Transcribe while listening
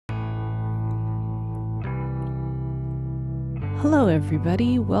Hello,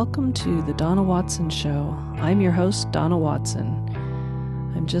 everybody. Welcome to The Donna Watson Show. I'm your host, Donna Watson.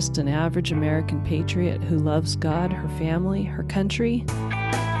 I'm just an average American patriot who loves God, her family, her country.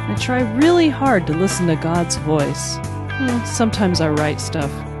 I try really hard to listen to God's voice. Sometimes I write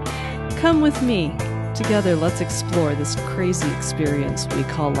stuff. Come with me. Together, let's explore this crazy experience we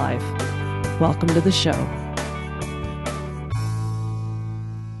call life. Welcome to the show.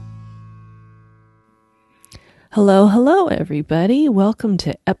 Hello, everybody. Welcome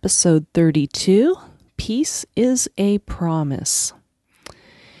to episode 32. Peace is a Promise.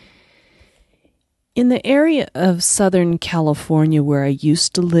 In the area of Southern California where I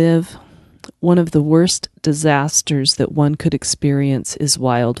used to live, one of the worst disasters that one could experience is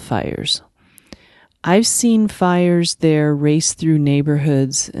wildfires. I've seen fires there race through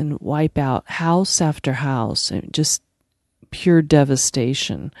neighborhoods and wipe out house after house, and just pure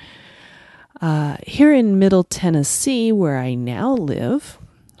devastation. Here in Middle Tennessee, where I now live,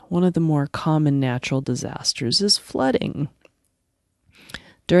 one of the more common natural disasters is flooding.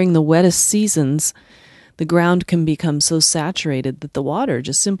 During the wettest seasons, the ground can become so saturated that the water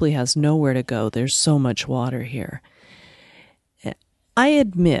just simply has nowhere to go. There's so much water here. I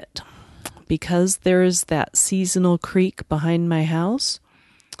admit, because there is that seasonal creek behind my house,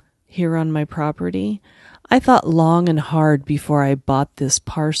 here on my property, I thought long and hard before I bought this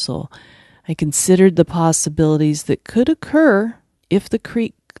parcel. I considered the possibilities that could occur if the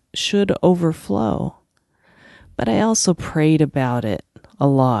creek should overflow. But I also prayed about it a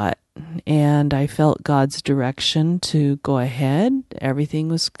lot, and I felt God's direction to go ahead. Everything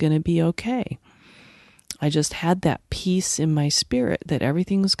was going to be okay. I just had that peace in my spirit that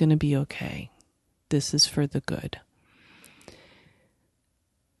everything was going to be okay. This is for the good.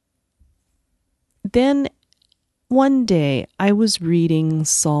 Then one day, I was reading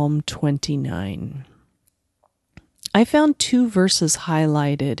Psalm 29. I found two verses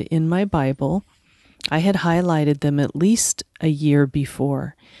highlighted in my Bible. I had highlighted them at least a year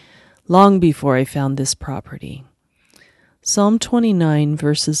before, long before I found this property. Psalm 29,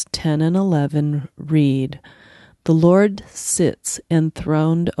 verses 10 and 11 read, "The Lord sits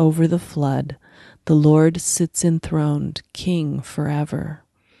enthroned over the flood. The Lord sits enthroned, King forever.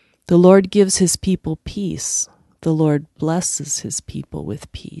 The Lord gives his people peace. The Lord blesses his people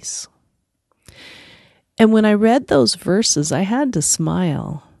with peace." And when I read those verses, I had to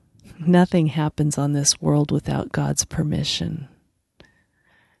smile. Nothing happens on this world without God's permission.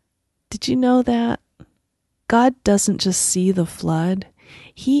 Did you know that? God doesn't just see the flood.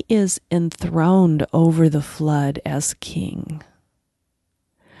 He is enthroned over the flood as king.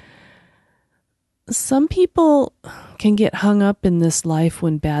 Some people can get hung up in this life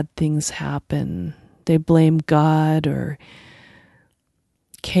when bad things happen. They blame God or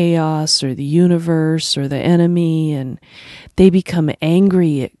chaos or the universe or the enemy, and they become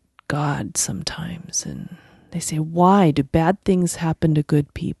angry at God sometimes. And they say, why do bad things happen to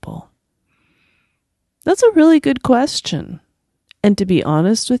good people? That's a really good question. And to be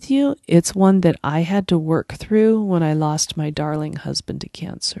honest with you, it's one that I had to work through when I lost my darling husband to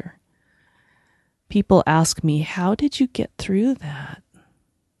cancer. People ask me, how did you get through that?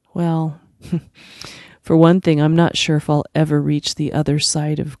 Well, for one thing, I'm not sure if I'll ever reach the other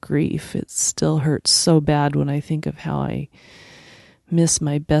side of grief. It still hurts so bad when I think of how I miss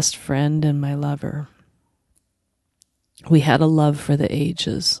my best friend and my lover. We had a love for the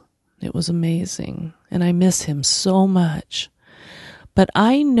ages. It was amazing, and I miss him so much. But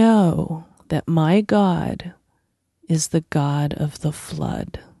I know that my God is the God of the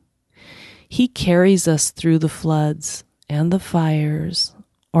flood. He carries us through the floods and the fires,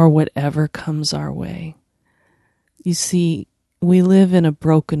 or whatever comes our way. You see, we live in a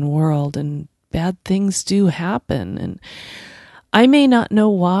broken world, and bad things do happen. And I may not know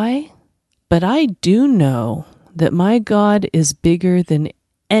why, but I do know that my God is bigger than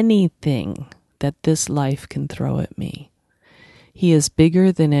anything that this life can throw at me. He is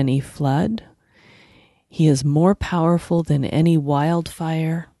bigger than any flood. He is more powerful than any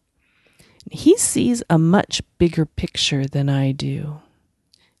wildfire. He sees a much bigger picture than I do.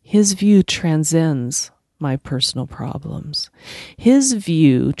 His view transcends my personal problems. His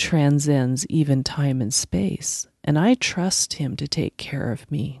view transcends even time and space, and I trust him to take care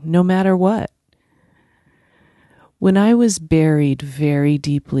of me, no matter what. When I was buried very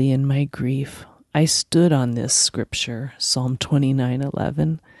deeply in my grief, I stood on this scripture, Psalm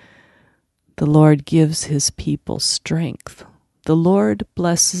 29:11. The Lord gives his people strength. The Lord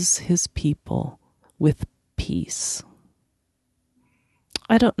blesses his people with peace.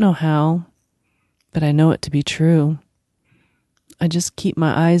 I don't know how, but I know it to be true. I just keep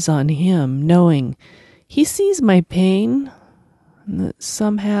my eyes on him, knowing he sees my pain, And that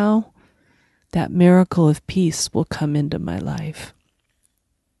somehow that miracle of peace will come into my life.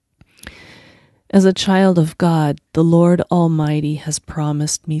 As a child of God, the Lord Almighty has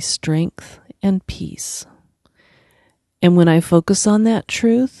promised me strength and peace. And when I focus on that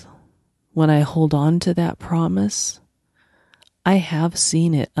truth, when I hold on to that promise, I have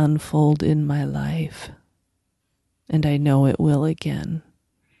seen it unfold in my life. And I know it will again.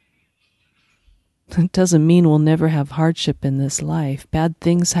 It doesn't mean we'll never have hardship in this life. Bad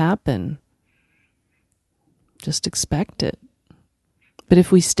things happen. Just expect it. But if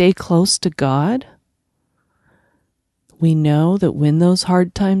we stay close to God, we know that when those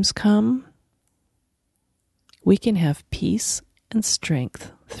hard times come, we can have peace and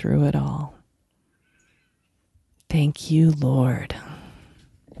strength through it all. Thank you, Lord.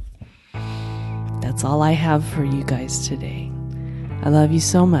 That's all I have for you guys today. I love you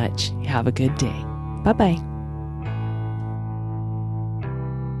so much. Have a good day. Bye-bye.